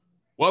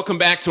Welcome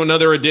back to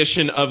another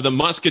edition of the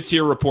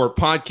Musketeer Report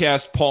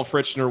podcast. Paul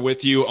Fritchner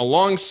with you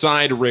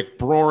alongside Rick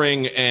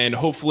Broering, and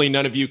hopefully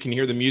none of you can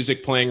hear the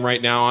music playing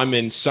right now. I'm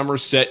in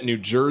Somerset, New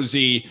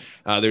Jersey.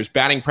 There's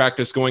batting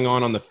practice going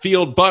on the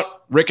field,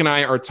 but Rick and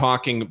I are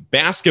talking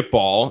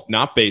basketball,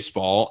 not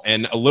baseball,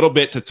 and a little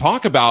bit to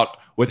talk about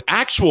with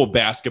actual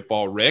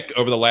basketball, Rick,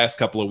 over the last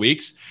couple of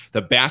weeks.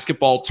 The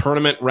basketball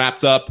tournament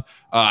wrapped up,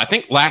 I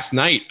think last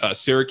night.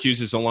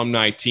 Syracuse's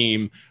alumni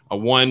team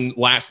won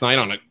last night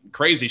on a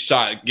crazy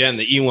shot. Again,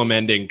 the Elam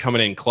ending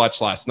coming in clutch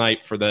last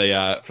night for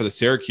the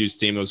Syracuse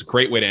team. It was a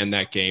great way to end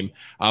that game.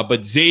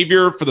 But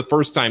Xavier, for the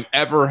first time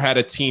ever, had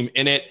a team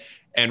in it.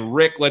 And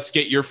Rick, let's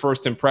get your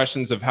first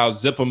impressions of how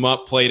Zip 'em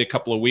Up played a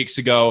couple of weeks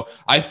ago.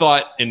 I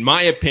thought, in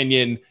my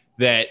opinion,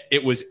 that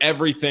it was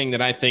everything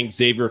that I think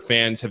Xavier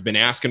fans have been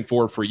asking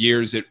for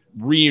years. It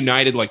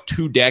reunited like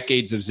 2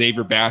 decades of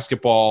Xavier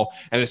basketball,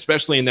 and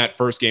especially in that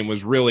first game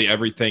was really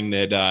everything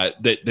that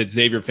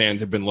Xavier fans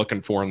have been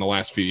looking for in the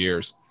last few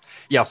years.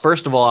 Yeah,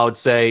 first of all, I would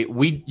say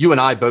you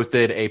and I both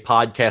did a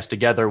podcast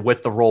together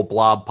with the Roll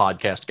Blob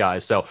podcast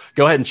guys. So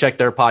go ahead and check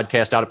their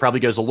podcast out. It probably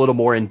goes a little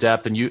more in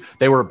depth, and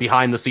they were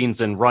behind the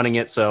scenes and running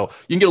it. So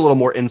you can get a little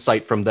more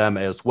insight from them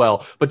as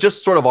well. But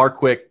just sort of our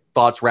quick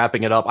thoughts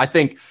wrapping it up. I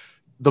think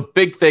the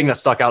big thing that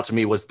stuck out to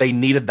me was they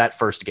needed that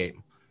first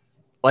game.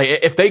 Like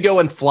if they go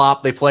and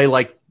flop, they play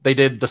like they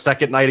did the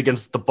second night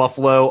against the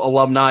Buffalo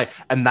alumni,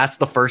 and that's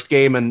the first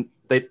game. And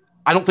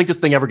I don't think this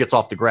thing ever gets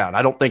off the ground.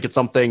 I don't think it's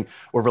something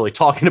we're really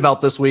talking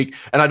about this week.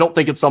 And I don't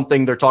think it's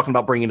something they're talking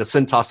about bringing to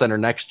Cintas Center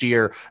next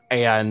year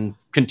and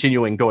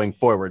continuing going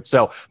forward.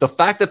 So the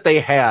fact that they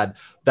had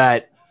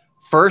that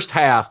first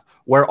half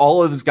where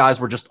all of these guys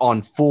were just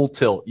on full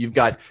tilt. You've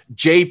got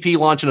JP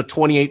launching a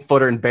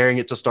 28-footer and burying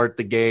it to start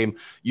the game.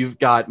 You've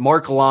got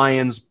Mark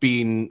Lyons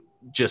being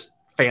just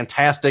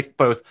fantastic,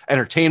 both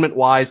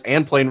entertainment-wise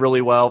and playing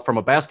really well from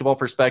a basketball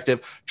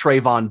perspective.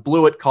 Trayvon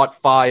Blewett caught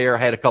fire,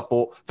 had a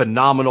couple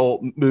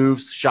phenomenal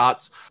moves,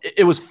 shots.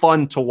 It was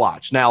fun to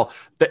watch. Now,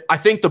 I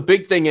think the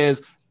big thing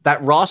is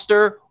that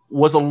roster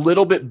was a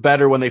little bit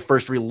better when they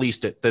first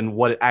released it than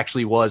what it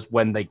actually was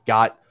when they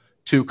got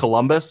to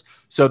Columbus.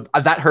 So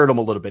that hurt them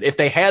a little bit. If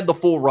they had the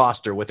full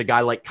roster with a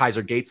guy like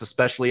Kaiser Gates,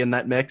 especially in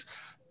that mix,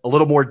 a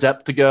little more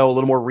depth to go, a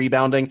little more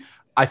rebounding,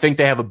 I think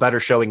they have a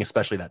better showing,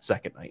 especially that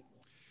second night.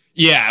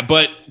 Yeah,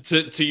 but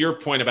to your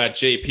point about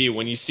JP,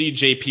 when you see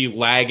JP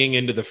lagging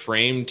into the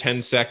frame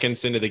 10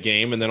 seconds into the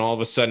game, and then all of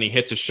a sudden he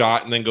hits a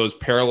shot and then goes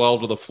parallel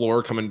to the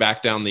floor, coming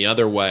back down the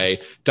other way,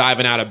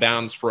 diving out of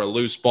bounds for a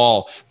loose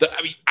ball.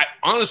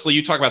 Honestly,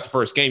 you talk about the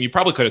first game, you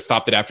probably could have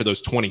stopped it after those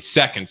 20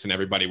 seconds and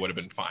everybody would have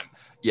been fine.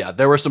 Yeah,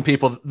 there were some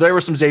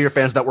Xavier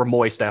fans that were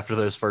moist after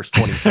those first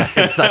 20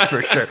 seconds. That's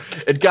for sure.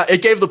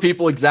 It gave the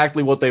people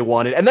exactly what they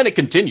wanted. And then it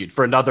continued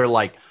for another,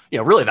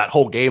 really that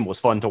whole game was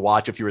fun to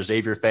watch if you're a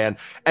Xavier fan.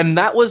 And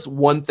that was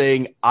one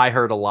thing I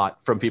heard a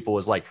lot from people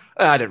was like,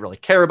 I didn't really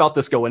care about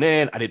this going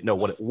in. I didn't know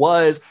what it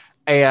was.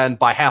 And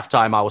by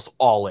halftime, I was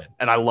all in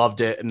and I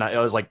loved it. And I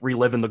was like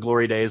reliving the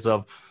glory days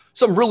of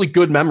some really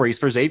good memories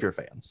for Xavier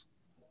fans.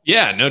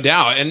 Yeah, no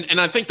doubt.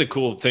 And I think the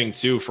cool thing,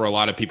 too, for a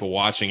lot of people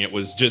watching it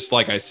was just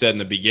like I said in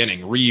the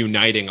beginning,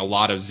 reuniting a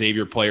lot of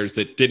Xavier players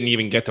that didn't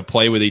even get to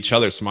play with each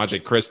other.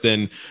 Samaje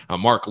Kristen,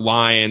 Mark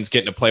Lyons,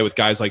 getting to play with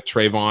guys like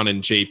Trayvon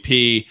and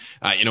JP,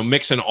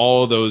 mixing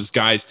all of those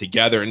guys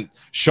together. And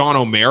Sean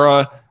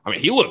O'Mara,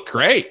 he looked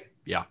great.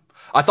 Yeah,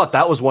 I thought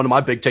that was one of my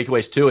big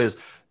takeaways, too, is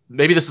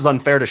maybe this is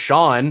unfair to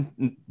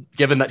Sean,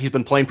 given that he's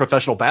been playing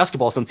professional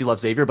basketball since he left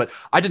Xavier, but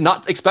I did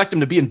not expect him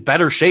to be in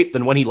better shape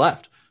than when he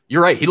left.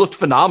 You're right. He looked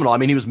phenomenal.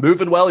 He was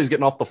moving well. He was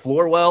getting off the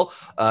floor well.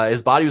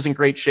 His body was in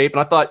great shape. And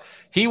I thought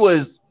he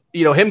was,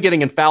 him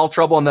getting in foul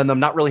trouble and then them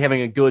not really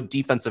having a good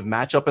defensive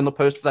matchup in the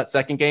post for that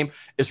second game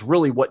is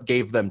really what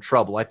gave them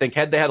trouble. I think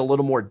had they had a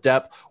little more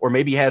depth or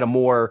maybe had a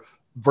more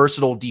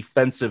versatile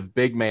defensive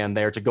big man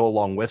there to go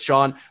along with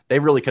Sean, they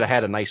really could have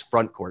had a nice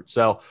front court.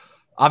 So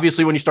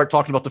obviously, when you start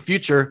talking about the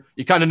future,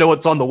 you kind of know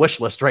what's on the wish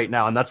list right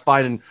now, and that's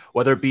fine. And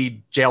whether it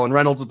be Jalen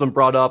Reynolds has been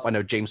brought up. I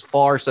know James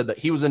Farr said that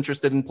he was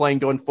interested in playing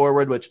going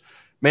forward, which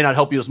may not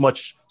help you as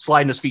much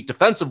sliding his feet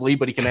defensively,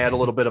 but he can add a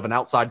little bit of an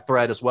outside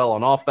threat as well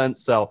on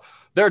offense. So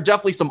there are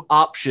definitely some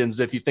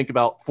options if you think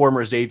about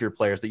former Xavier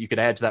players that you could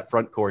add to that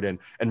front court and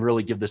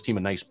really give this team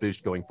a nice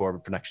boost going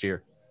forward for next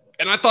year.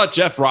 And I thought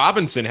Jeff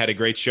Robinson had a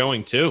great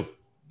showing too.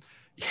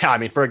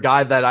 Yeah, for a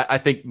guy that I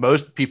think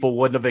most people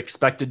wouldn't have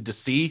expected to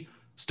see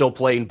still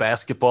playing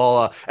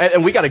basketball.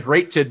 And we got a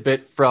great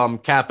tidbit from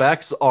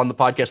CapX on the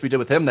podcast we did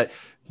with him that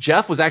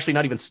Jeff was actually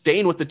not even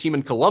staying with the team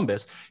in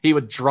Columbus. He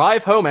would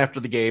drive home after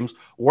the games,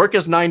 work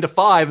his 9 to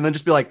 5, and then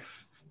just be like,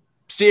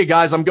 see you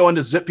guys, I'm going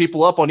to zip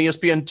people up on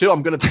ESPN2.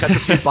 I'm going to catch a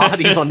few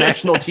bodies on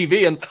national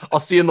TV, and I'll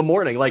see you in the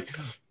morning.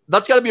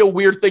 That's got to be a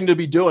weird thing to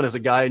be doing as a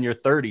guy in your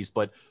 30s,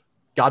 but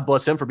God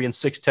bless him for being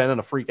 6'10" and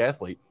a freak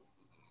athlete.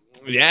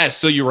 Yeah,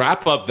 so you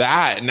wrap up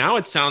that. Now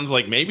it sounds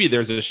like maybe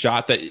there's a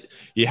shot that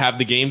you have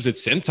the games at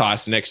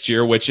Cintas next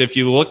year, which if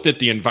you looked at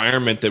the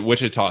environment that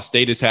Wichita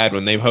State has had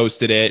when they've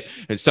hosted it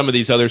and some of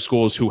these other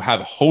schools who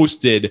have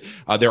hosted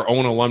their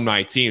own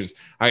alumni teams,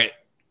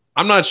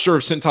 I'm not sure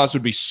if Cintas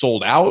would be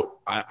sold out.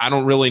 I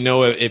don't really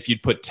know if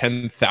you'd put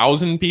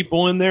 10,000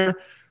 people in there,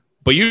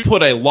 but you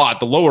put a lot.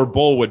 The lower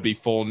bowl would be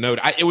full. Note,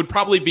 it would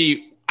probably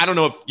be, I don't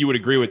know if you would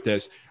agree with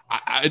this.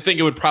 I think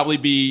it would probably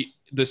be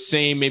the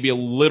same, maybe a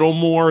little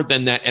more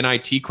than that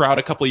NIT crowd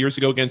a couple of years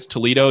ago against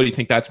Toledo. Do you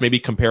think that's maybe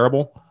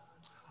comparable?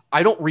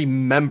 I don't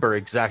remember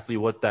exactly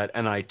what that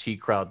NIT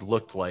crowd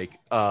looked like.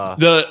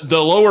 The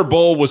lower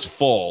bowl was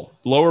full.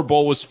 Lower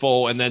bowl was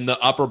full, and then the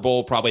upper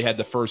bowl probably had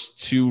the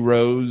first 2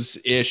 rows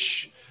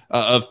ish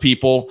of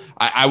people.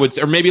 I would,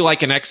 or maybe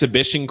like an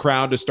exhibition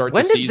crowd to start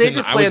the season. When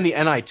did Xavier play in the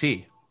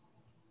NIT?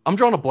 I'm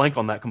drawing a blank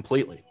on that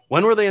completely.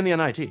 When were they in the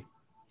NIT?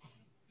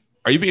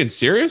 Are you being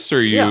serious, or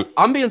are you? Yeah,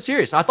 I'm being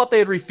serious. I thought they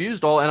had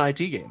refused all NIT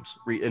games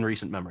in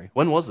recent memory.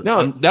 When was this?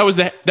 No, that was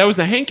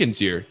the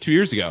Hankins year 2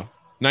 years ago.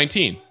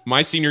 19,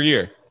 my senior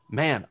year.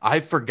 Man,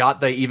 I forgot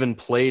they even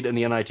played in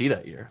the NIT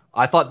that year.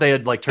 I thought they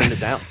had like turned it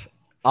down.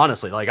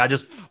 Honestly, like I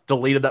just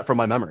deleted that from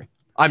my memory.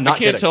 I'm not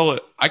kidding.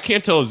 I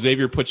can't tell if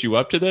Xavier put you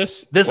up to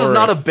this. This is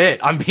not a bit.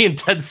 I'm being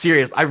dead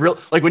serious.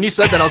 Like when you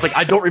said that, I was like,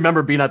 I don't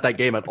remember being at that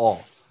game at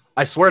all.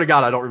 I swear to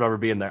God, I don't remember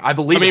being there. I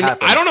mean, it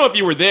happened. I don't know if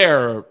you were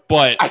there,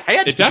 but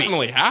it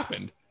definitely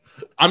happened.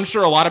 I'm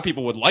sure a lot of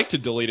people would like to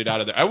delete it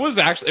out of there. It was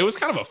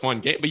kind of a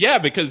fun game, but yeah,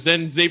 because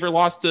then Xavier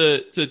lost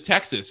to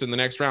Texas in the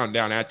next round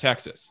down at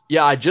Texas.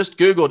 Yeah, I just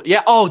Googled.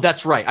 Yeah. Oh,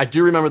 that's right. I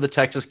do remember the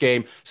Texas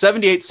game.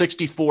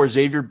 78-64,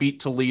 Xavier beat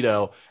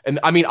Toledo. And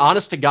I mean,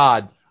 honest to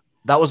God,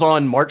 that was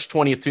on March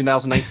 20th,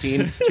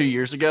 2019, 2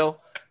 years ago.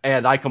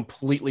 And I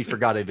completely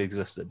forgot it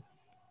existed.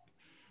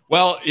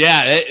 Well,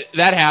 yeah,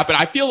 that happened.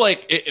 I feel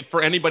like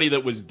for anybody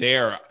that was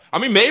there, I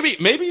mean, maybe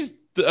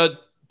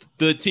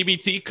the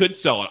TBT could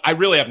sell it. I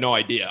really have no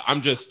idea. I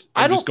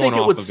don't think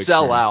it would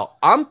sell out.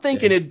 I'm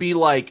thinking it'd be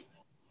like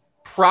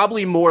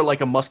probably more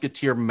like a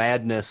Musketeer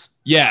Madness.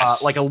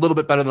 Yes. Like a little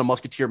bit better than a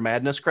Musketeer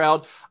Madness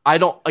crowd. I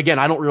don't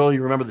really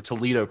remember the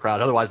Toledo crowd.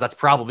 Otherwise, that's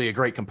probably a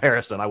great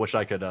comparison. I wish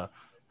I could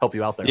help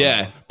you out there.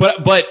 Yeah.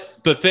 But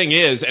the thing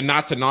is, and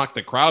not to knock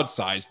the crowd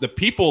size, the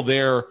people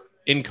there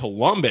in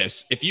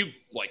Columbus, if you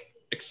like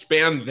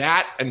expand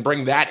that and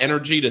bring that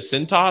energy to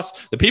Cintas,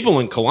 the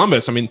people in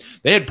Columbus, I mean,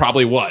 they had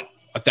probably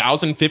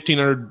 1,000,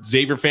 1,500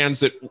 Xavier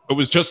fans. That it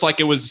was just like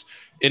it was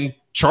in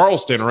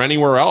Charleston or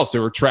anywhere else. They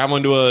were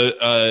traveling to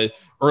a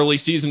early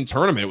season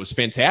tournament. It was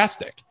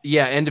fantastic.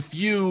 Yeah, and if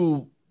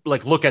you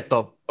like look at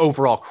the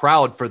overall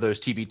crowd for those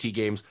TBT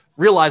games,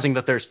 realizing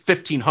that there's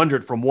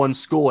 1,500 from one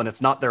school and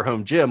it's not their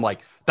home gym,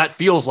 like that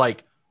feels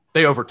like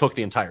they overtook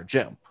the entire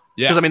gym.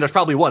 Yeah, because I mean, there's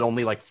probably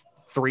only like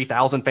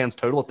 3,000 fans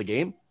total at the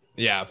game.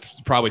 Yeah,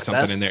 probably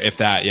something in there, if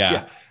that.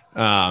 Yeah.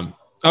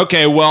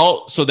 Okay,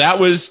 well, so that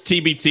was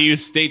TBT.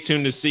 Stay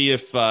tuned to see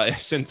if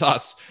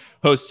Cintas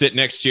hosts it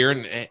next year.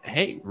 And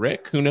hey,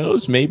 Rick, who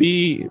knows?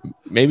 Maybe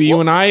you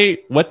and I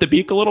wet the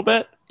beak a little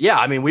bit. Yeah,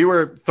 I mean, we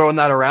were throwing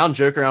that around,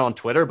 joking around on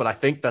Twitter, but I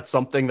think that's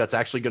something that's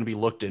actually going to be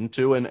looked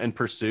into and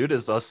pursued,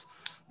 is us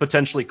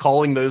potentially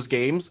calling those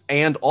games.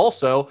 And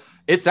also,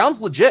 it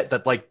sounds legit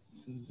that, like,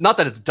 not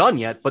that it's done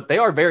yet, but they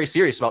are very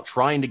serious about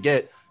trying to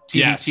get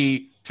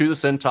TBT to the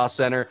Cintas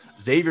Center.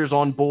 Xavier's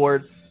on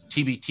board.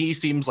 TBT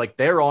seems like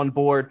they're on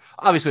board.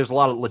 Obviously, there's a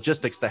lot of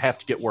logistics that have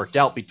to get worked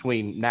out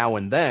between now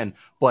and then,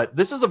 but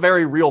this is a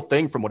very real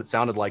thing from what it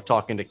sounded like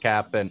talking to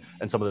Cap and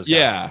some of those guys.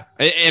 Yeah,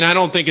 and I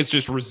don't think it's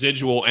just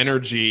residual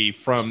energy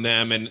from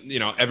them and, you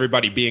know,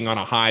 everybody being on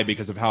a high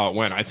because of how it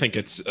went. I think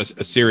it's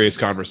a serious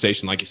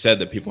conversation, like you said,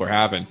 that people are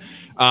having.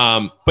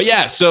 But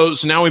yeah, so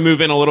now we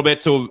move in a little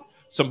bit to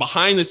some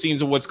behind the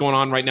scenes of what's going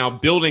on right now,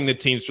 building the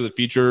teams for the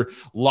future. A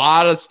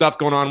lot of stuff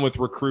going on with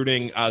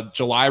recruiting.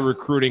 July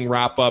recruiting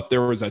wrap up.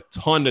 There was a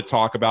ton to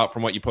talk about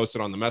from what you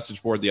posted on the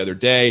message board the other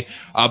day.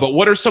 But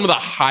what are some of the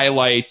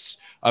highlights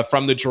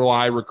from the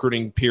July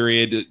recruiting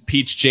period?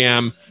 Peach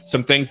Jam,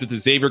 some things that the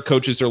Xavier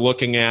coaches are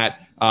looking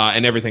at,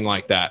 and everything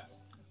like that.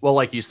 Well,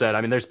 like you said, I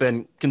mean, there's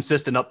been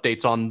consistent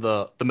updates on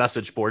the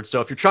message board.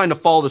 So if you're trying to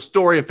follow the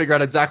story and figure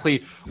out exactly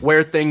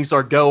where things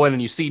are going,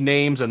 and you see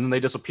names and then they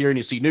disappear and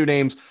you see new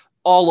names,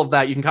 all of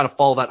that, you can kind of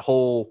follow that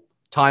whole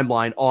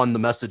timeline on the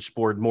message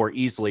board more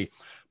easily.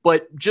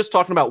 But just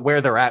talking about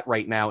where they're at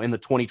right now in the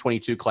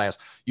 2022 class,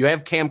 you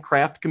have Cam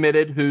Kraft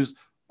committed, who's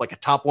like a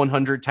top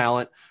 100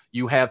 talent.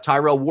 You have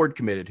Tyrell Ward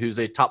committed, who's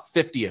a top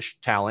 50-ish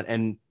talent.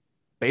 And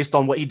based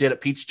on what he did at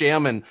Peach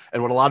Jam and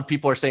what a lot of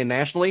people are saying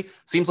nationally,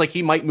 seems like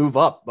he might move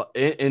up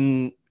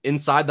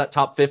inside that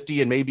top 50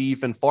 and maybe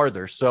even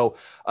farther. So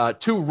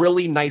 2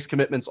 really nice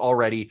commitments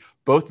already.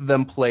 Both of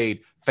them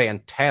played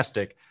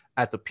fantastic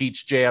at the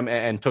Peach Jam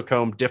and took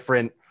home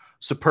different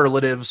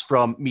superlatives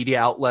from media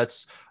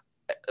outlets.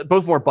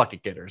 Both more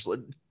bucket getters.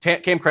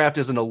 Cam Kraft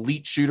is an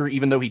elite shooter,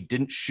 even though he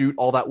didn't shoot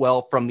all that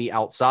well from the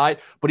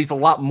outside, but he's a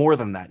lot more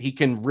than that. He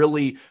can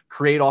really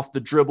create off the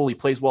dribble. He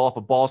plays well off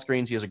of ball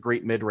screens. He has a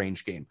great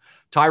mid-range game.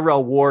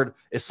 Tyrell Ward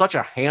is such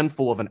a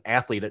handful of an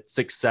athlete at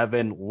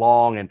 6'7",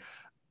 long and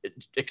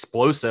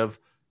explosive.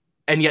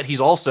 And yet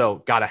he's also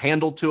got a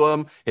handle to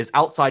him. His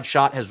outside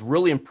shot has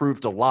really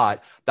improved a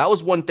lot. That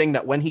was one thing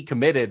that when he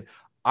committed,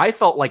 I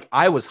felt like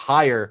I was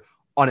higher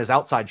on his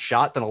outside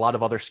shot than a lot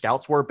of other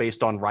scouts were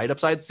based on right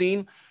upside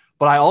seen.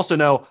 But I also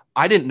know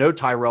I didn't know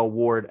Tyrell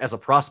Ward as a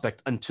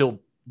prospect until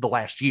the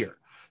last year.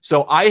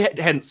 So I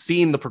hadn't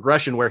seen the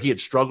progression where he had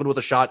struggled with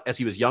a shot as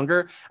he was younger.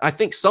 And I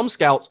think some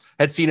scouts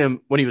had seen him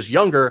when he was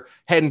younger,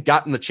 hadn't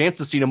gotten the chance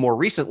to see him more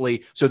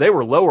recently, so they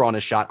were lower on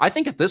his shot. I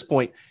think at this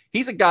point,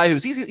 he's a guy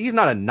he's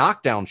not a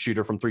knockdown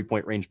shooter from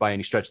three-point range by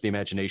any stretch of the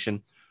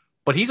imagination,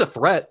 but he's a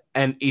threat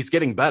and he's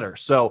getting better.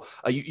 So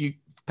you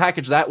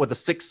package that with a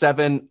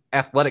 6'7"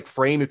 athletic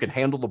frame who can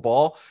handle the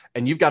ball,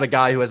 and you've got a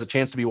guy who has a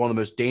chance to be one of the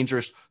most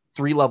dangerous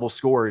three-level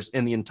scorers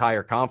in the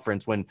entire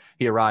conference when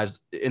he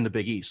arrives in the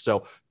Big East.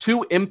 So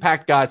 2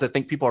 impact guys I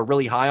think people are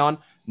really high on.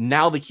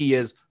 Now the key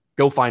is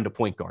go find a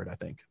point guard, I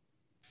think.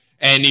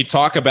 And you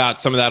talk about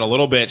some of that a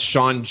little bit.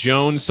 Sean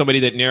Jones,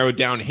 somebody that narrowed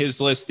down his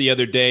list the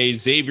other day.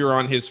 Xavier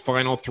on his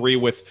final 3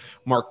 with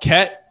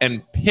Marquette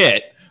and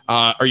Pitt.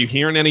 Are you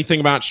hearing anything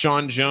about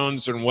Sean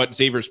Jones and what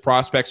Xavier's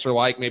prospects are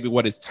like? Maybe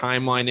what his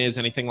timeline is,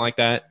 anything like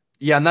that?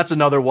 Yeah, and that's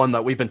another one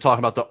that we've been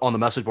talking about on the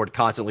message board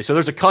constantly. So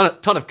there's a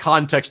ton of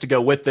context to go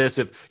with this.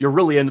 If you're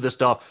really into this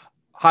stuff,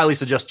 highly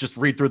suggest just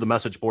read through the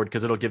message board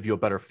because it'll give you a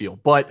better feel.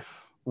 But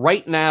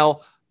right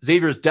now,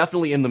 Xavier is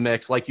definitely in the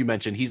mix. Like you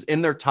mentioned, he's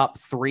in their top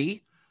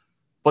 3.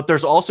 But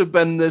there's also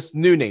been this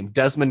new name,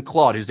 Desmond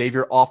Claude, who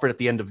Xavier offered at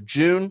the end of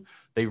June.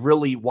 They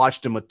really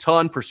watched him a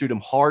ton, pursued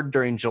him hard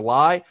during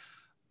July.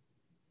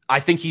 I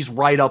think he's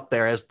right up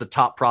there as the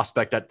top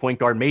prospect at point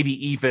guard,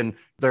 maybe even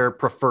their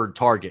preferred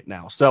target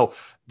now. So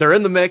they're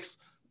in the mix.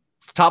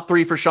 Top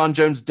 3 for Sean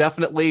Jones,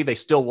 definitely. They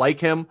still like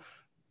him.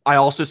 I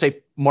also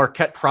say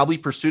Marquette probably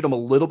pursued him a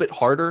little bit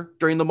harder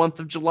during the month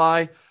of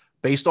July,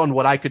 based on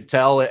what I could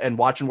tell and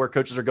watching where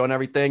coaches are going and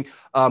everything.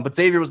 But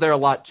Xavier was there a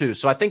lot too.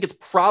 So I think it's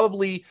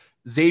probably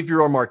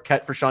Xavier or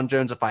Marquette for Sean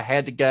Jones. If I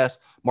had to guess,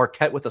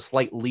 Marquette with a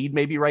slight lead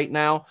maybe right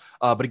now.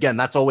 But again,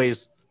 that's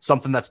always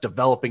something that's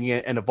developing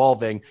and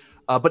evolving.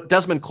 But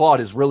Desmond Claude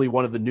is really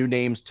one of the new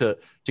names to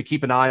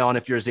keep an eye on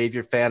if you're a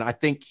Xavier fan. I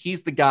think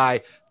he's the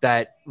guy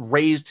that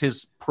raised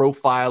his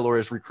profile or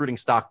his recruiting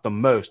stock the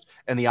most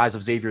in the eyes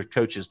of Xavier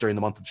coaches during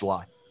the month of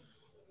July.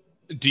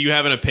 Do you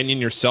have an opinion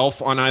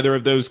yourself on either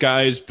of those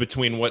guys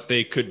between what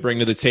they could bring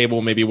to the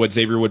table, maybe what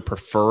Xavier would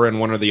prefer in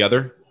one or the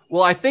other?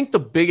 Well, I think the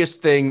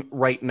biggest thing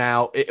right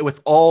now with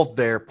all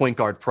their point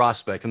guard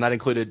prospects, and that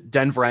included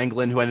Denver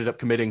Anglin, who ended up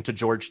committing to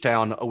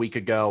Georgetown a week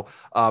ago.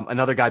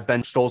 Another guy,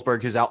 Ben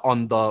Stolzberg, who's out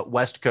on the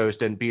West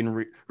Coast and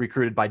being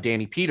recruited by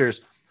Danny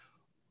Peters.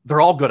 They're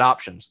all good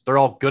options. They're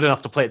all good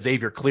enough to play at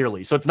Xavier,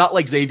 clearly. So it's not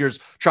like Xavier's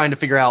trying to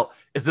figure out,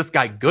 is this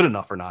guy good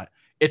enough or not?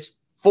 It's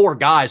 4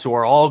 guys who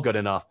are all good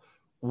enough.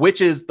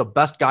 Which is the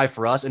best guy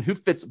for us and who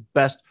fits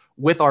best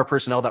with our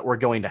personnel that we're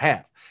going to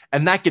have.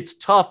 And that gets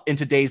tough in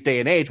today's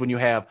day and age when you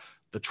have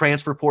the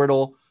transfer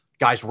portal.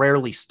 Guys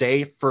rarely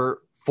stay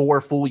for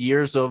 4 full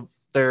years of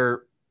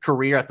their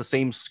career at the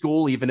same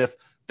school, even if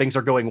things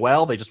are going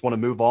well. They just want to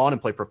move on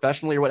and play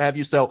professionally or what have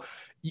you. So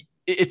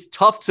it's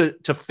tough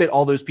to fit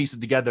all those pieces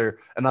together.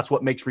 And that's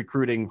what makes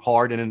recruiting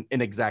hard and an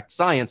inexact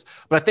science.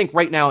 But I think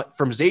right now,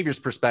 from Xavier's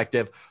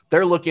perspective,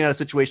 they're looking at a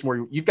situation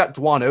where you've got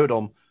Dwan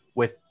Odom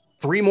with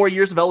 3 more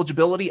years of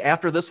eligibility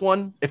after this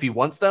one, if he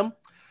wants them.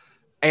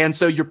 And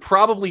so you're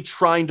probably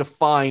trying to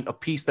find a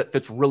piece that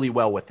fits really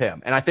well with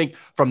him. And I think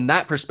from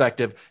that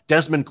perspective,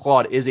 Desmond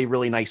Claude is a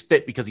really nice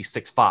fit because he's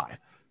 6'5".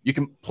 You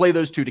can play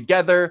those 2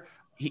 together.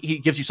 He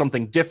gives you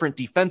something different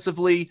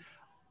defensively.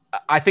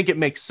 I think it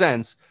makes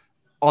sense.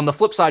 On the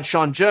flip side,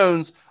 Sean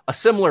Jones, a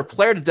similar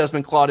player to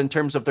Desmond Claude in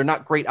terms of they're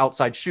not great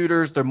outside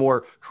shooters. They're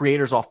more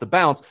creators off the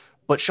bounce.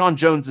 But Sean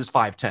Jones is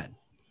 5'10".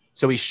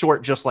 So he's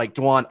short, just like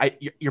Dwan.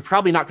 You're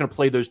probably not going to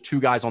play those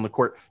 2 guys on the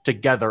court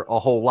together a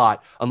whole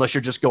lot unless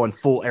you're just going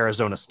full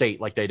Arizona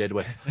State like they did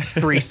with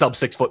 3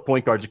 sub-6 foot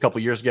point guards a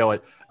couple years ago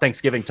at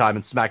Thanksgiving time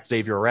and smacked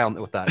Xavier around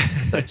with that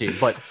team.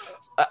 But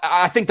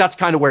I think that's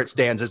kind of where it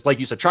stands is, like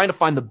you said, trying to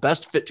find the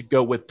best fit to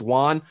go with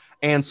Dwan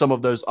and some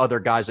of those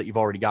other guys that you've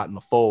already got in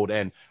the fold.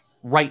 And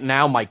right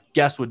now, my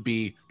guess would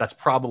be that's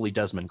probably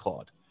Desmond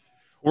Claude.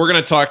 We're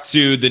going to talk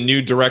to the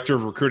new director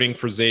of recruiting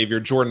for Xavier,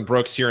 Jordan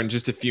Brooks, here in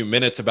just a few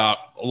minutes about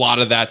a lot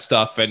of that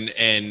stuff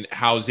and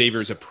how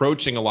Xavier's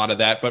approaching a lot of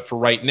that. But for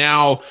right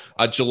now,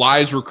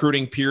 July's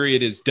recruiting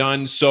period is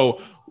done.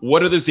 So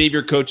what are the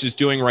Xavier coaches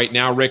doing right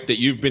now, Rick, that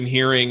you've been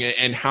hearing?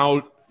 And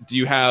how do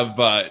you have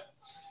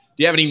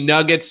any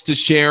nuggets to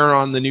share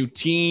on the new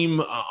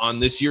team, on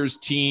this year's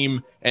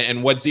team,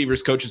 and what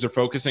Xavier's coaches are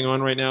focusing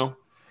on right now?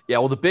 Yeah,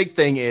 well, the big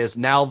thing is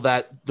now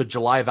that the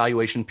July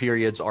evaluation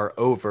periods are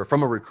over,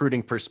 from a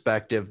recruiting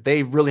perspective,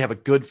 they really have a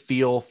good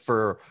feel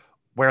for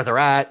where they're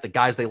at, the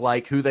guys they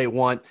like, who they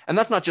want. And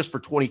that's not just for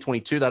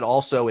 2022. That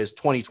also is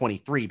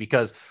 2023,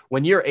 because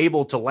when you're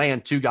able to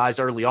land 2 guys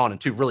early on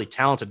and 2 really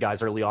talented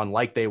guys early on,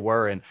 like they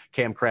were in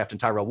Cam Kraft and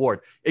Tyrell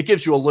Ward, it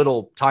gives you a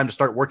little time to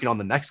start working on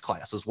the next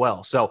class as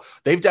well. So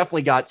they've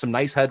definitely got some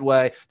nice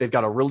headway. They've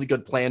got a really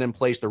good plan in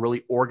place. They're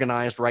really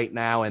organized right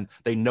now, and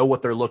they know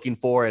what they're looking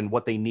for and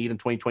what they need in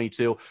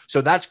 2022. So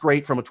that's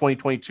great from a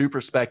 2022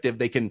 perspective.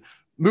 They can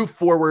move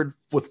forward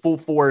with full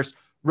force,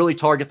 really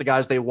target the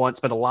guys they want,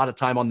 spend a lot of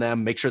time on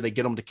them, make sure they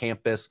get them to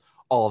campus,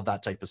 all of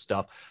that type of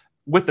stuff.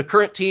 With the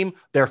current team,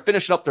 they're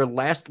finishing up their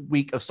last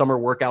week of summer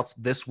workouts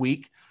this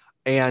week.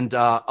 And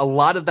a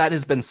lot of that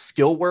has been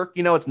skill work.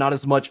 It's not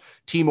as much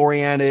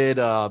team-oriented,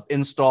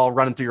 install,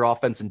 running through your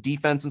offense and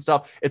defense and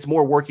stuff. It's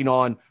more working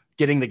on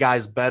getting the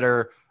guys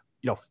better.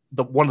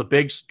 One of the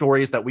big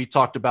stories that we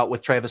talked about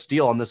with Travis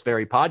Steele on this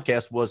very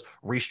podcast was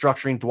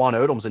restructuring Dwan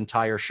Odom's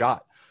entire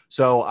shot.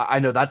 So I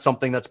know that's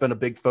something that's been a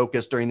big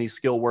focus during these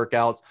skill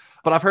workouts.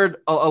 But I've heard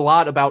a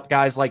lot about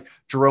guys like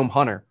Jerome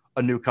Hunter,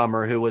 a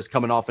newcomer who was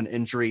coming off an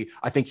injury.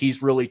 I think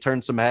he's really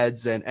turned some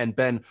heads and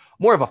been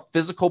more of a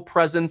physical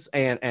presence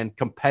and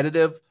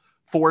competitive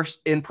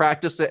force in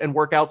practice and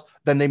workouts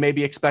than they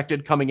maybe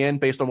expected coming in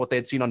based on what they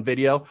had seen on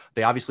video.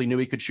 They obviously knew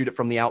he could shoot it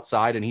from the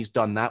outside, and he's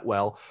done that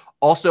well.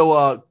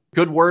 Also,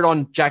 good word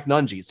on Jack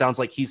Nunge. It sounds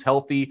like he's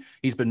healthy.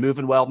 He's been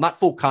moving well, not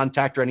full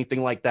contact or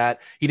anything like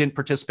that. He didn't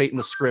participate in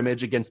the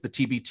scrimmage against the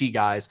TBT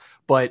guys,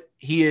 but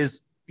he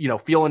is,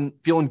 feeling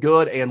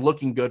good and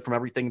looking good from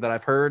everything that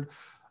I've heard.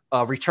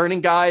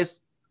 Returning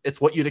guys, it's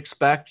what you'd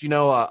expect. A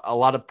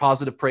lot of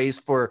positive praise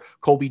for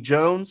Colby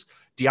Jones.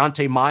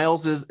 Deontay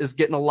Miles is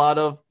getting a lot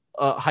of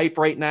hype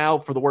right now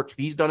for the work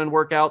he's done in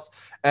workouts.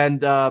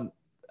 And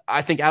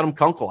I think Adam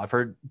Kunkel, I've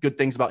heard good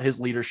things about his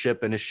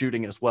leadership and his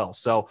shooting as well.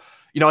 So,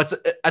 it's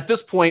at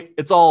this point,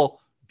 it's all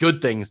good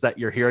things that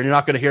you're hearing. You're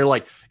not going to hear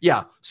like,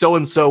 yeah,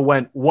 so-and-so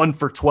went 1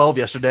 for 12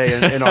 yesterday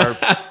in our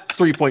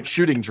 3-point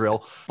shooting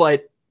drill.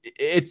 But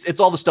it's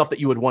all the stuff that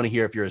you would want to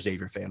hear if you're a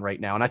Xavier fan right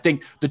now. And I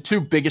think the two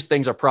biggest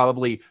things are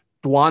probably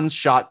Dwan's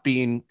shot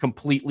being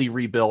completely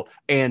rebuilt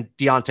and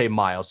Deontay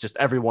Miles. Just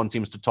everyone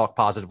seems to talk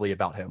positively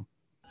about him.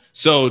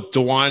 So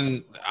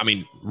Dwan,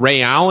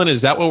 Ray Allen,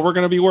 is that what we're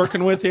going to be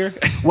working with here?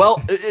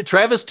 Well,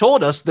 Travis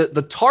told us that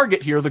the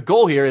target here, the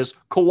goal here is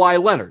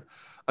Kawhi Leonard,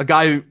 a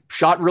guy who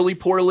shot really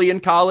poorly in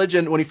college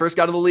and when he first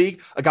got to the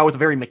league, a guy with a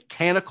very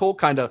mechanical,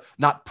 kind of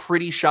not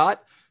pretty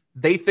shot.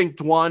 They think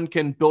Dwan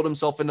can build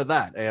himself into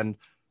that. And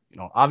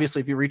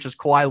obviously if he reaches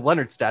Kawhi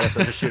Leonard status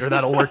as a shooter,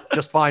 that'll work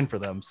just fine for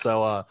them.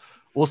 So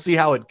we'll see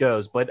how it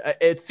goes. But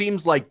it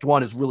seems like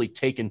Dwan is really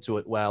taken to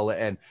it well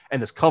and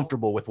is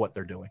comfortable with what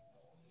they're doing.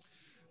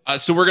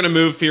 So we're going to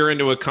move here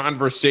into a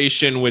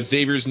conversation with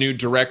Xavier's new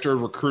director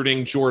of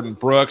recruiting, Jordan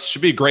Brooks.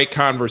 Should be a great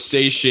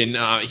conversation.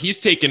 He's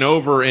taken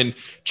over, and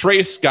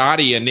Trey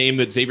Scotty, a name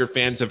that Xavier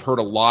fans have heard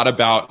a lot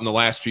about in the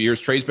last few years.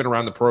 Trey's been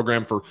around the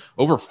program for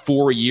over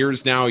 4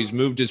 years now. He's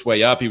moved his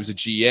way up. He was a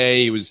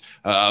GA.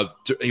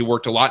 He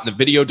worked a lot in the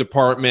video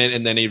department,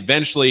 and then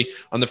eventually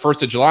on the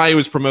 1st of July, he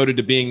was promoted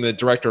to being the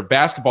director of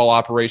basketball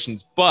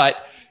operations.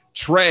 But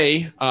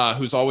Trey,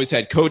 who's always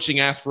had coaching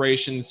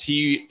aspirations,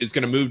 he is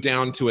going to move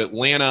down to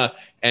Atlanta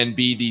and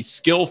be the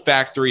Skill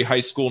Factory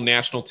High School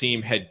national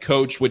team head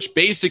coach, which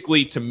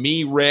basically, to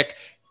me, Rick,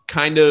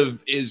 kind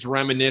of is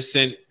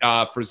reminiscent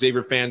for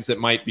Xavier fans that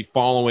might be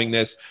following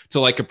this to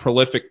like a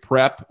Prolific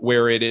Prep,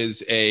 where it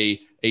is a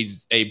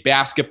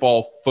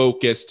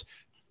basketball-focused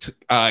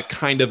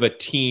kind of a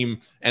team,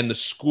 and the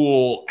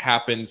school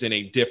happens in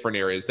a different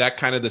area. Is that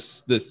kind of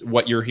this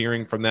what you're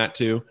hearing from that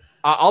too?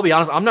 I'll be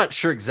honest, I'm not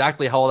sure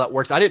exactly how all that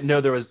works. I didn't know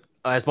there was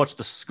as much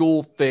the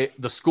school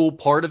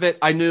part of it.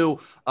 I knew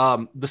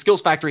the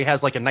Skills Factory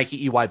has like a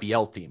Nike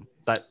EYBL team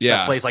that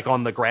plays like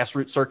on the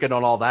grassroots circuit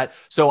on all that.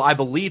 So I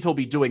believe he'll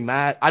be doing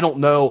that. I don't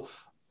know.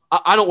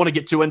 I don't want to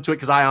get too into it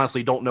because I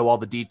honestly don't know all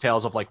the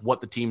details of like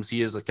what the teams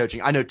he is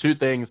coaching. I know two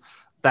things: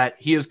 that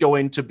he is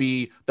going to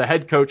be the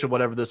head coach of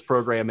whatever this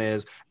program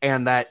is,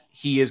 and that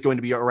he is going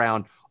to be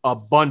around a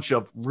bunch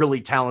of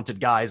really talented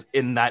guys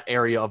in that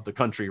area of the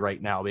country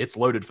right now. It's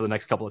loaded for the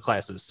next couple of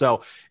classes.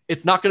 So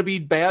it's not going to be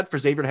bad for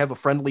Xavier to have a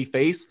friendly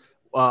face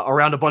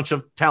around a bunch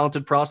of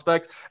talented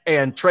prospects.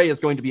 And Trey is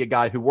going to be a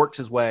guy who works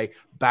his way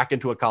back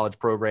into a college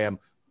program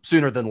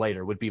sooner than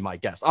later, would be my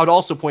guess. I would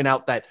also point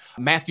out that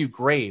Matthew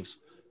Graves,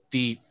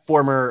 the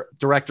former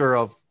director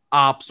of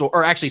ops,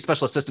 or actually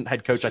special assistant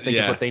head coach, I think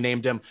is what they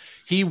named him.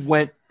 He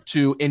went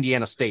to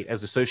Indiana State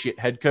as associate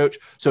head coach.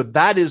 So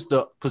that is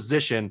the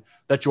position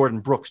that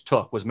Jordan Brooks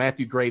took, was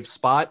Matthew Graves'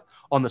 spot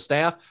on the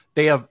staff.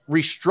 They have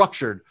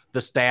restructured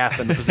the staff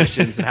and the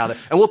positions and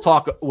and we'll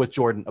talk with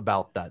Jordan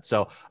about that.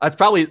 So it's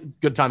probably a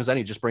good time as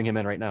any, just bring him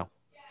in right now.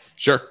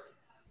 Sure.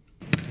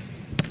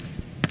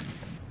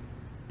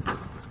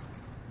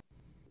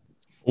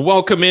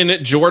 Welcome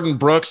in Jordan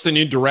Brooks, the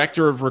new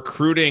director of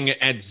recruiting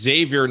at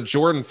Xavier. And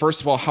Jordan,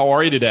 first of all, how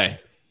are you today?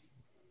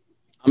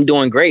 I'm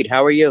doing great.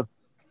 How are you?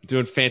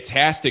 Doing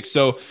fantastic.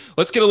 So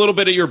let's get a little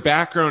bit of your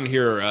background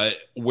here,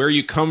 where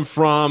you come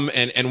from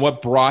and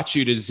what brought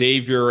you to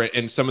Xavier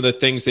and some of the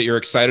things that you're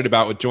excited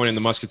about with joining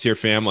the Musketeer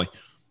family.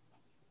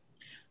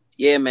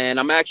 Yeah, man,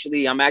 I'm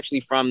actually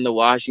from the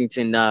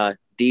Washington,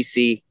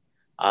 D.C.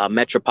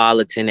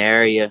 Metropolitan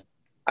area.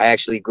 I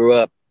actually grew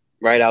up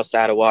right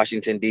outside of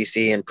Washington,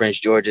 D.C. in Prince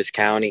George's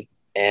County.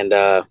 And,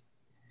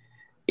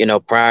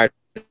 prior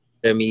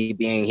to me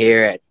being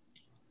here at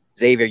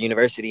Xavier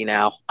University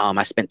now,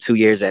 I spent 2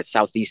 years at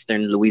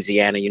Southeastern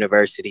Louisiana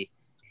University.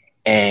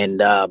 And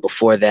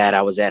before that,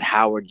 I was at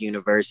Howard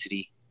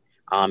University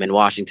in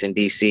Washington,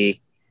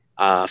 D.C.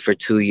 For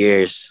 2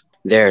 years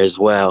there as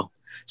well.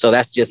 So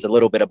that's just a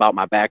little bit about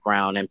my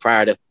background. And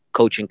prior to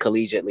coaching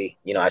collegiately,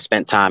 I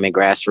spent time in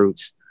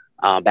grassroots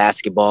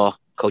basketball,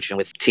 coaching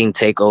with Team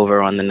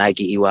Takeover on the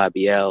Nike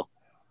EYBL,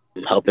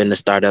 helping to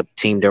start up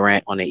Team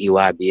Durant on the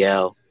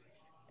EYBL,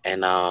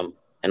 and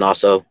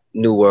also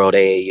New World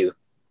AAU.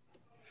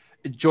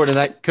 Jordan,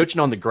 that coaching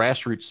on the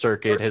grassroots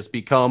circuit has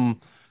become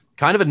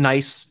kind of a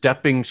nice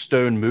stepping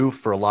stone move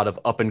for a lot of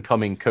up and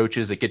coming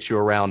coaches. It gets you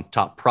around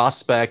top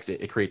prospects.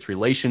 It creates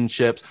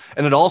relationships.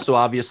 And it also,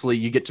 obviously,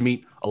 you get to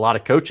meet a lot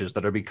of coaches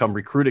that are become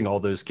recruiting all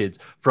those kids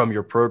from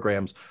your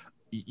programs.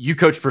 You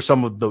coached for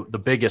some of the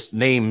biggest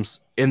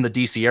names in the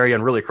DC area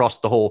and really across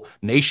the whole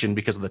nation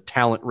because of the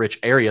talent rich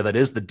area that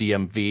is the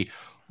DMV.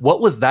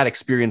 What was that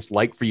experience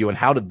like for you, and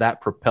how did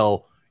that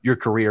propel your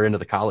career into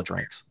the college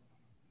ranks?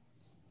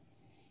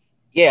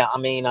 Yeah, I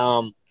mean,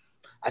 I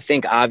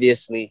think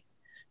obviously,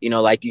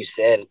 like you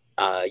said,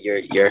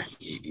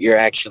 you're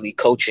actually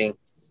coaching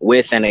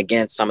with and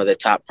against some of the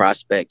top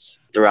prospects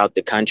throughout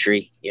the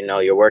country.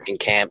 You're working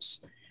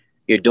camps,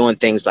 you're doing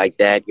things like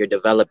that. You're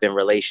developing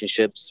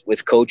relationships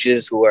with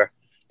coaches who are,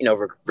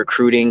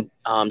 recruiting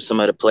some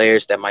of the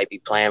players that might be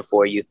playing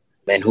for you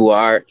and who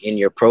are in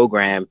your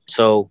program.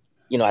 So,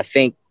 I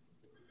think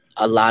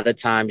a lot of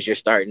times you're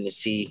starting to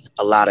see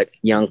a lot of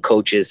young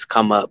coaches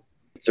come up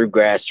through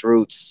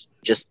grassroots,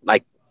 just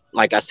like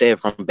I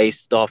said, from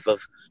based off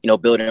of,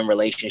 building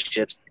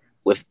relationships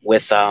with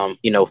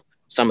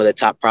some of the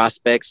top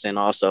prospects, and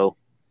also,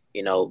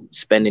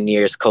 spending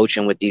years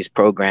coaching with these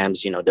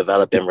programs,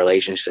 developing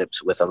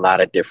relationships with a lot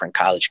of different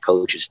college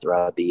coaches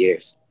throughout the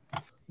years.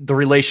 The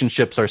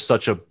relationships are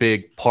such a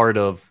big part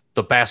of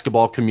the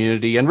basketball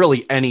community and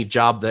really any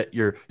job that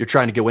you're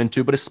trying to go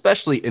into, but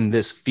especially in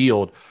this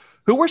field.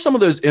 Who were some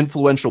of those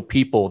influential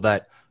people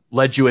that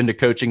led you into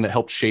coaching that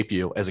helped shape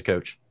you as a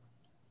coach?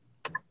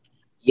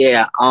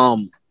 Yeah.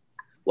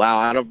 Wow.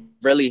 I don't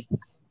really,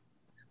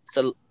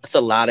 it's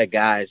a lot of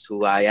guys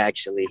who I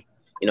actually,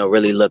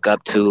 really look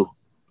up to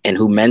and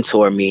who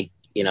mentor me,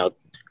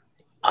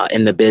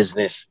 in the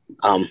business.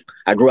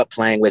 I grew up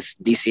playing with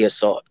DC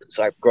Assault.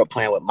 So I grew up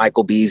playing with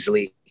Michael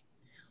Beasley,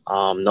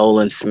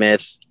 Nolan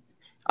Smith,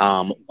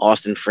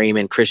 Austin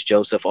Freeman, Chris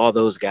Joseph, all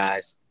those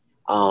guys.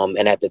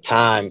 And at the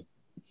time,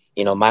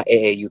 my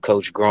AAU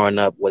coach growing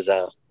up was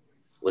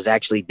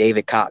actually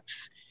David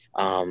Cox.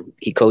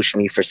 He coached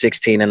me for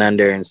 16 and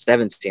under and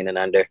 17 and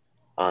under.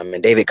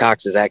 And David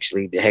Cox is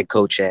actually the head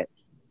coach at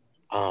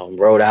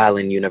Rhode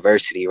Island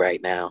University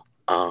right now.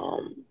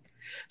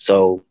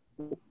 So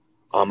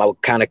I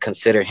would kind of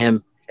consider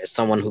him as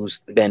someone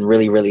who's been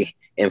really, really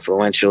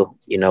influential,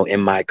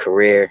 in my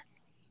career.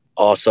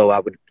 Also, I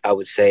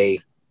would say,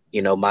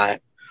 my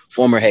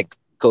former head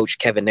coach,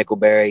 Kevin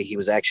Nickelberry, he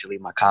was actually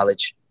my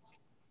college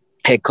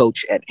head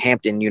coach at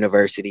Hampton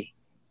University.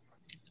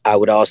 I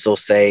would also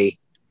say,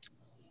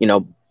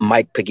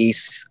 Mike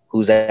Pegues,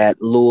 who's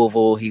at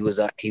Louisville, he was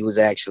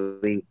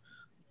actually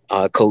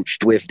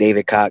coached with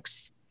David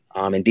Cox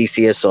in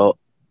DC Assault.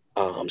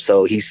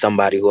 So he's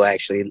somebody who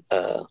actually,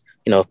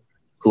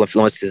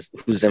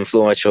 who's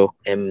influential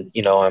in,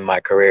 in my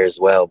career as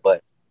well.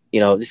 But,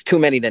 there's too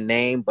many to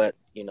name, but,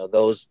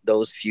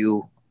 those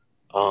few,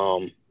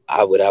 I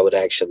would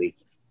actually,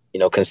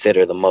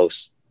 consider the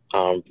most,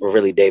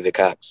 really David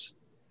Cox.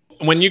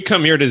 When you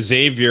come here to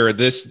Xavier,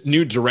 this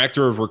new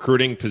director of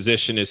recruiting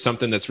position is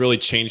something that's really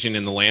changing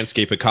in the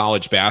landscape of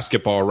college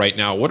basketball right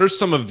now. What are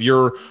some of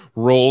your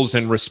roles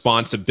and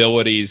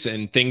responsibilities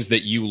and things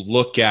that you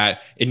look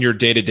at in your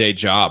day-to-day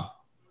job?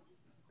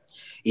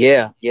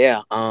 Yeah.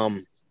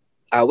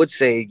 I would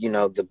say,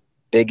 the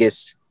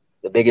biggest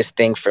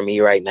thing for me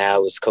right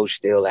now is Coach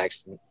Steele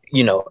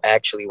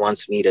actually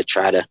wants me to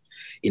try to,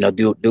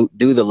 do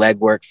the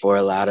legwork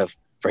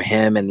for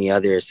him and the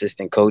other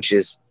assistant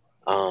coaches.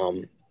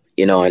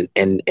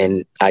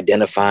 And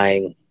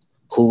identifying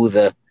who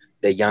the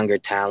younger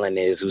talent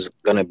is, who's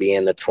going to be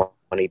in the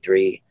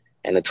 23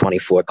 and the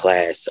 24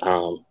 class.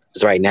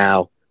 Because right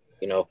now,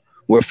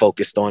 we're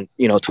focused on,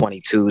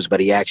 22s, but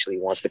he actually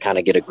wants to kind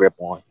of get a grip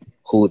on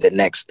who the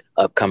next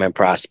upcoming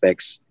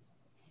prospects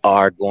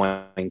are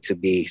going to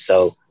be.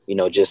 So,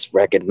 just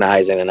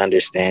recognizing and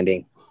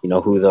understanding,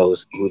 who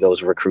those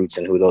recruits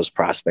and who those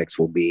prospects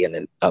will be in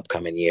the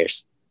upcoming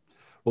years.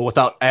 Well,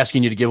 without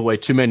asking you to give away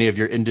too many of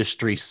your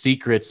industry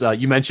secrets,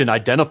 you mentioned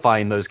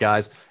identifying those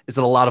guys. Is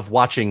it a lot of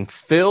watching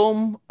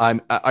film? You're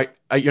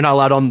not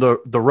allowed on the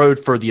road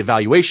for the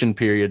evaluation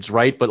periods,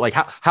 right? But like,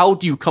 how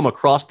do you come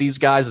across these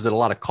guys? Is it a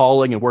lot of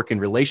calling and working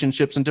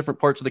relationships in different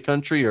parts of the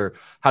country, or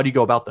how do you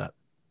go about that?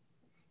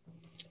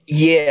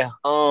 Yeah.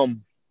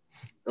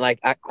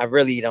 I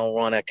really don't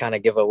want to kind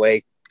of give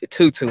away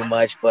too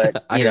much,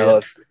 but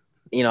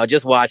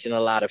just watching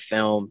a lot of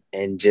film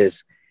and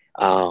just,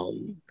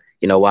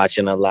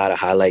 watching a lot of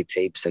highlight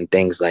tapes and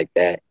things like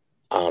that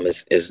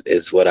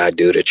is what I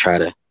do to try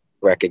to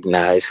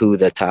recognize who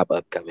the top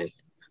upcoming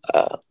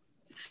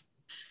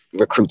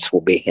recruits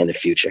will be in the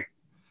future.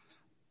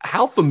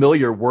 How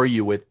familiar were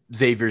you with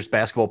Xavier's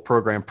basketball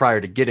program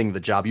prior to getting the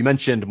job? You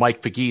mentioned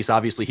Mike Pegues.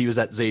 Obviously, he was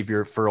at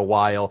Xavier for a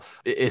while.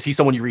 Is he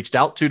someone you reached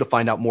out to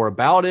find out more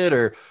about it?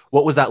 Or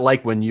what was that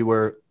like when you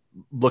were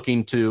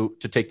looking to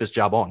take this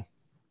job on?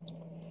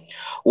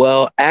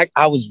 Well,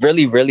 I was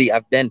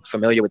I've been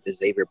familiar with the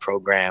Xavier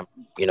program,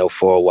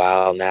 for a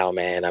while now,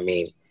 man. I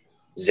mean,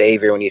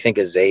 Xavier, when you think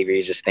of Xavier,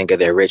 you just think of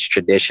their rich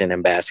tradition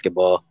in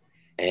basketball.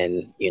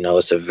 And,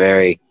 it's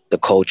the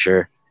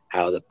culture,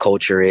 how the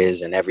culture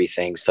is and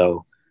everything.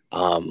 So,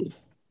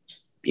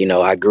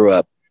 I grew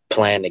up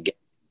playing against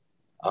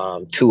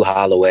Tu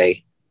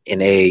Holloway in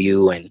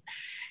AAU. And,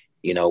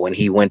 when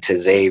he went to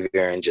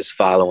Xavier and just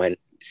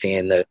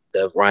seeing the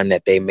run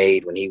that they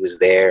made when he was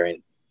there.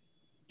 And,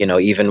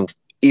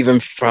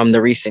 even from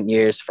the recent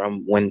years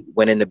from when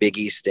winning the Big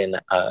East in,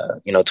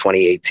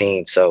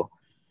 2018. So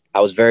I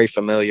was very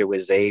familiar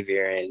with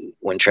Xavier. And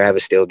when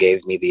Travis Steele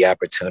gave me the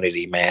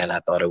opportunity, man,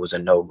 I thought it was a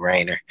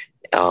no-brainer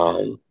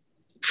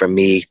for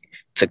me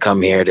to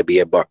come here to be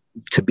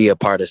a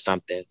part of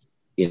something,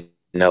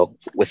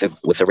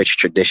 with a rich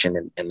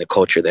tradition and the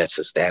culture that's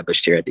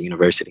established here at the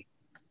university.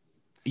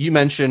 You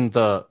mentioned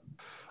the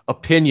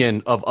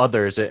opinion of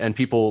others and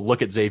people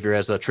look at Xavier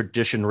as a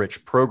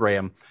tradition-rich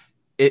program.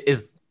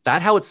 Is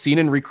that how it's seen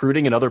in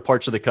recruiting in other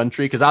parts of the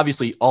country? Because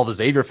obviously all the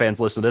Xavier fans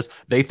listen to this,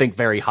 they think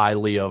very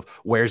highly of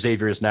where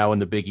Xavier is now in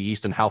the Big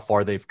East and how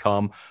far they've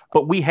come.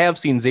 But we have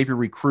seen Xavier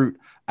recruit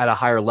at a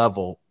higher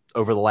level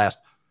over the last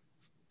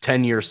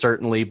 10 years,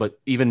 certainly, but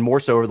even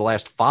more so over the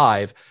last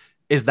 5.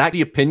 Is that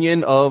the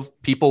opinion of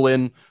people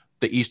in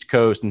the East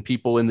Coast and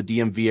people in the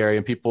DMV area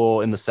and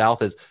people in the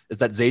South is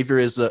that Xavier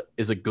is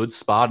a good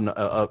spot and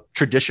a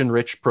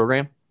tradition-rich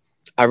program?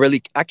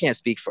 I can't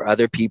speak for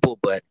other people,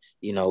 but,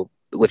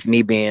 with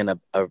me being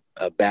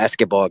a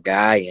basketball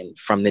guy and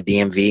from the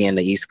DMV and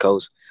the East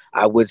Coast,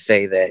 I would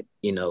say that,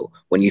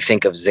 when you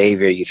think of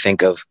Xavier, you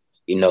think of,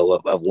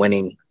 of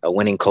winning, a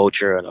winning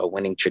culture and a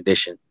winning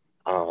tradition,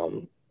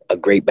 a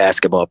great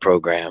basketball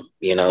program,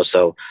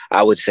 so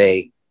I would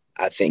say,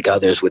 I think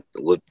others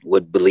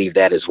would believe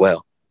that as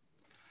well.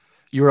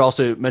 You were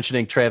also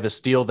mentioning Travis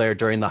Steele there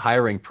during the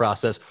hiring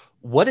process.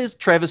 What is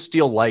Travis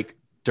Steele like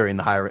during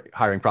the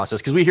hiring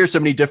process? Because we hear so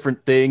many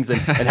different things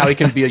and how he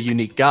can be a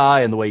unique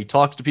guy and the way he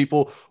talks to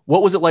people.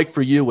 What was it like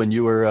for you when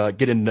you were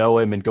getting to know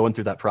him and going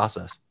through that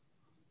process?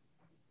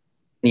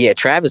 Yeah,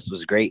 Travis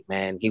was great,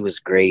 man. He was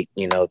great,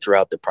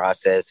 throughout the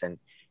process and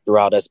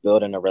throughout us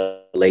building a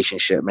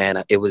relationship,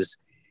 man. It was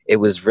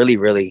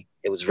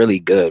really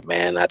good,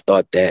 man. I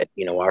thought that,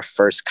 our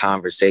first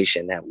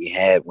conversation that we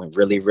had went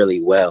really,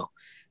 really well.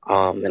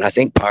 And I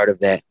think part of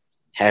that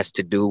has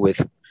to do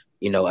with,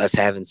 us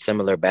having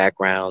similar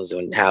backgrounds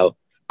and how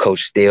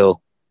Coach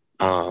Steele,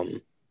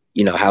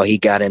 how he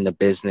got in the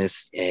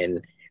business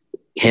and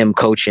him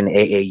coaching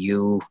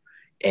AAU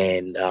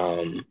and,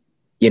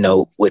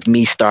 with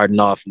me starting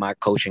off my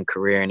coaching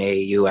career in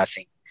AAU, I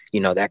think,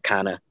 that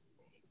kind of,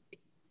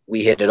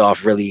 we hit it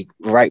off really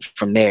right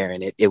from there.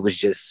 And it was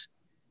just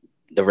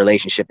the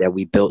relationship that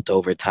we built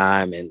over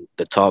time and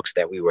the talks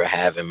that we were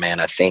having, man.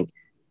 I think,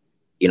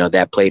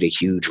 that played a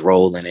huge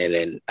role in it.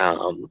 And,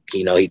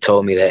 he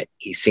told me that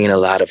he's seen a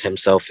lot of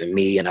himself in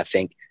me. And I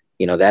think,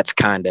 that's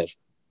kind of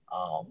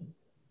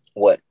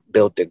what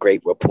built a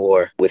great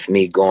rapport with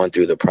me going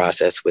through the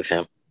process with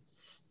him.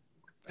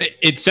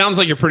 It sounds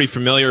like you're pretty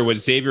familiar with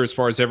Xavier as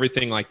far as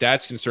everything like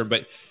that's concerned.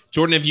 But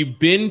Jordan, have you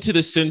been to the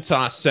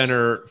Cintas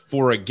Center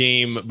for a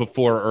game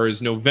before, or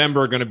is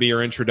November going to be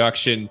your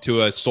introduction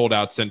to a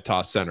sold-out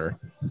Cintas Center?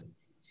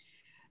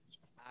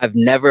 I've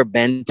never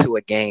been to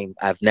a game.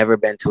 I've never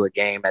been to a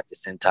game at the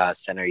Cintas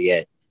Center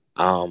yet.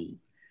 I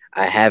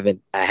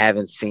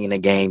haven't seen a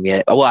game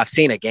yet. Well, I've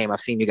seen a game.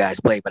 I've seen you guys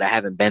play, but I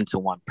haven't been to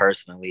one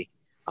personally.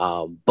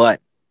 But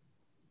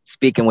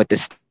speaking with the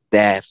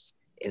staff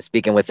and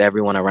speaking with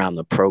everyone around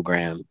the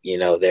program,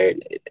 the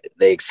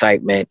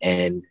excitement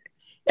and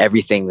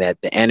everything,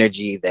 that the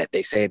energy that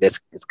they say this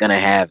is going to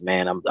have,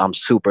 man, I'm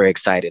super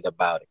excited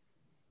about it.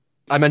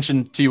 I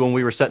mentioned to you when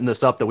we were setting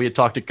this up that we had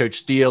talked to Coach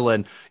Steele,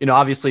 and,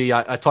 obviously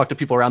I talked to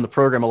people around the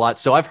program a lot.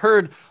 So I've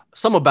heard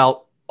some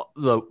about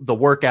the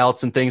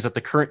workouts and things that the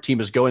current team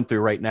is going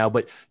through right now,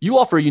 but you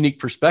offer a unique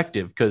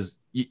perspective because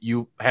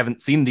you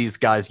haven't seen these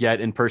guys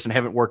yet in person,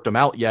 haven't worked them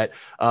out yet.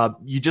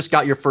 You just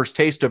got your first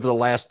taste over the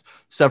last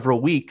several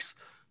weeks.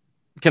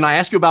 Can I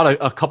ask you about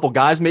a couple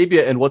guys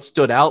maybe and what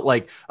stood out?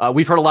 Like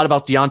we've heard a lot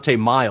about Deontay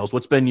Miles.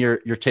 What's been your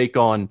take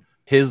on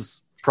his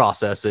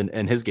process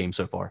and his game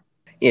so far?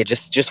 Yeah,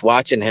 just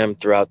watching him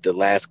throughout the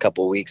last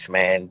couple of weeks,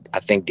 man. I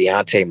think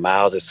Deontay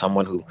Miles is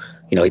someone who,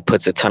 he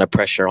puts a ton of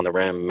pressure on the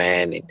rim,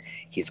 man. And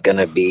he's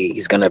gonna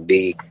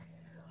be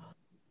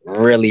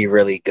really,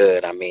 really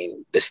good. I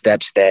mean, the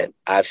steps that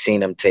I've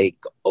seen him take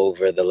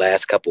over the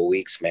last couple of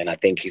weeks, man, I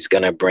think he's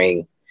gonna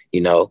bring,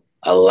 a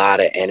lot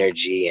of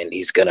energy, and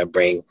he's gonna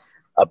bring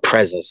a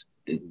presence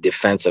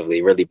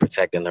defensively, really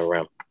protecting the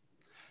rim.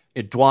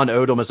 Dwan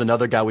Odom is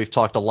another guy we've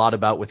talked a lot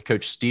about with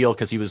Coach Steele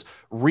because he was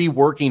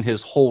reworking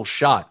his whole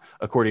shot,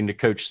 according to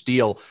Coach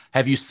Steele.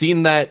 Have you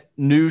seen that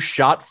new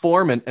shot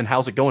form, and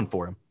how's it going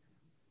for him?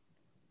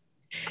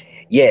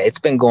 Yeah, it's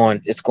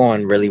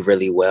going really,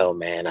 really well,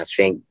 man. I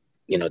think,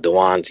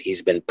 Dewan's,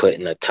 he's been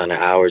putting a ton of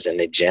hours in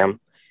the gym.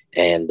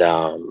 And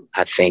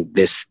I think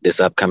this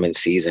upcoming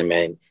season,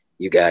 man,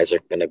 you guys are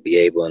going to be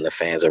able, and the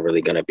fans are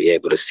really going to be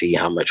able to see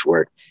how much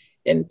work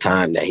and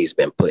time that he's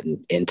been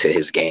putting into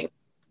his game.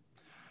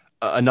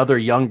 Another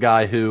young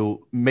guy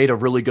who made a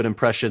really good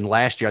impression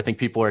last year. I think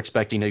people are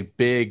expecting a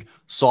big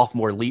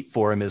sophomore leap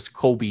for him is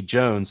Colby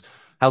Jones.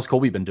 How's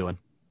Colby been doing?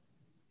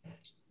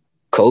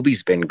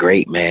 Kobe's been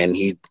great, man.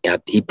 He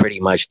pretty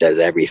much does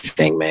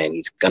everything, man.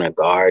 He's gonna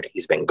guard.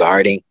 He's been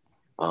guarding.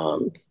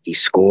 He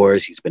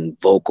scores. He's been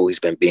vocal. He's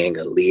been being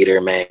a leader,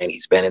 man.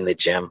 He's been in the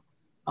gym.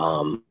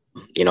 I'm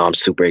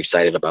super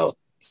excited about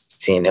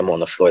seeing him on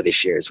the floor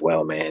this year as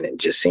well, man, and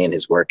just seeing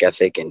his work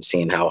ethic and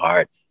seeing how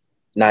hard,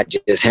 not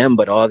just him,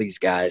 but all these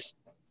guys,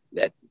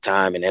 that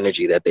time and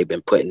energy that they've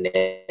been putting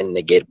in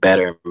to get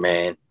better,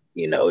 man.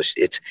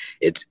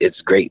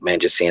 It's great, man,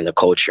 just seeing the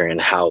culture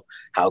and how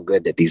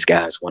good that these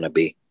guys want to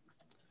be.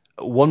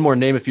 One more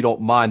name, if you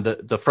don't mind.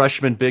 The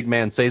freshman big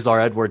man, Cesar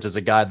Edwards, is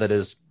a guy that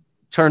has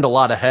turned a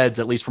lot of heads,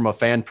 at least from a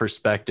fan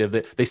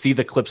perspective. They see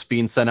the clips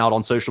being sent out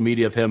on social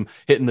media of him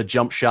hitting the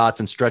jump shots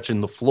and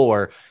stretching the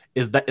floor.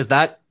 Is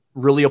that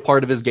really a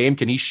part of his game?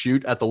 Can he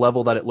shoot at the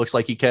level that it looks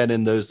like he can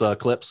in those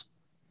clips?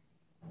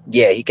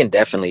 Yeah, he can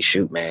definitely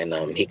shoot,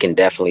 man. He can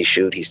definitely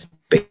shoot. He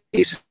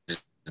spaces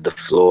the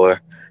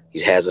floor.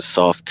 He has a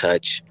soft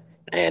touch,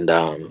 and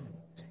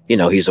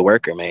he's a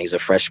worker, man. He's a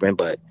freshman,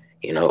 but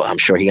I'm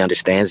sure he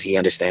understands. He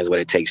understands what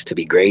it takes to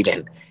be great,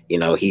 and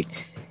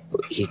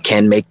he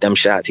can make them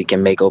shots. He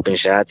can make open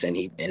shots, and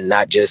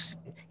not just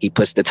he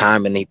puts the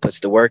time and he puts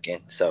the work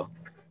in. So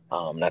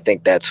I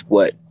think that's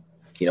what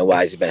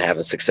why he's been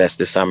having success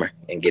this summer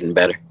and getting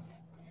better.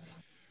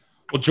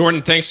 Well,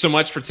 Jordan, thanks so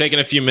much for taking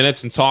a few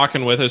minutes and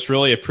talking with us.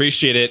 Really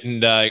appreciate it,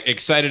 and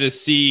excited to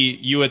see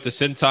you at the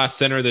Cintas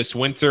Center this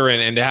winter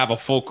and to have a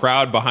full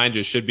crowd behind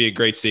you. Should be a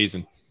great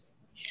season.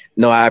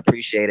 No, I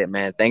appreciate it,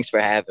 man. Thanks for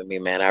having me,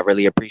 man. I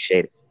really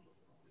appreciate it.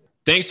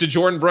 Thanks to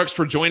Jordan Brooks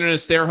for joining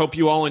us there. Hope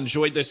you all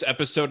enjoyed this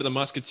episode of the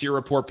Musketeer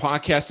Report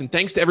podcast. And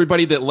thanks to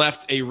everybody that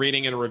left a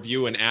rating and a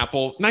review in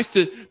Apple. It's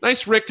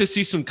nice, Rick, to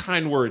see some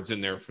kind words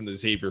in there from the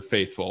Xavier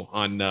faithful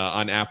on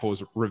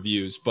Apple's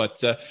reviews.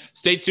 But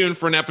stay tuned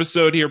for an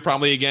episode here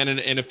probably again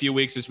in a few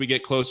weeks as we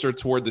get closer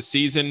toward the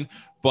season.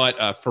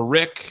 But for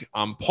Rick,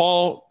 I'm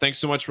Paul. Thanks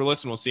so much for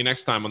listening. We'll see you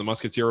next time on the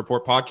Musketeer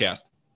Report podcast.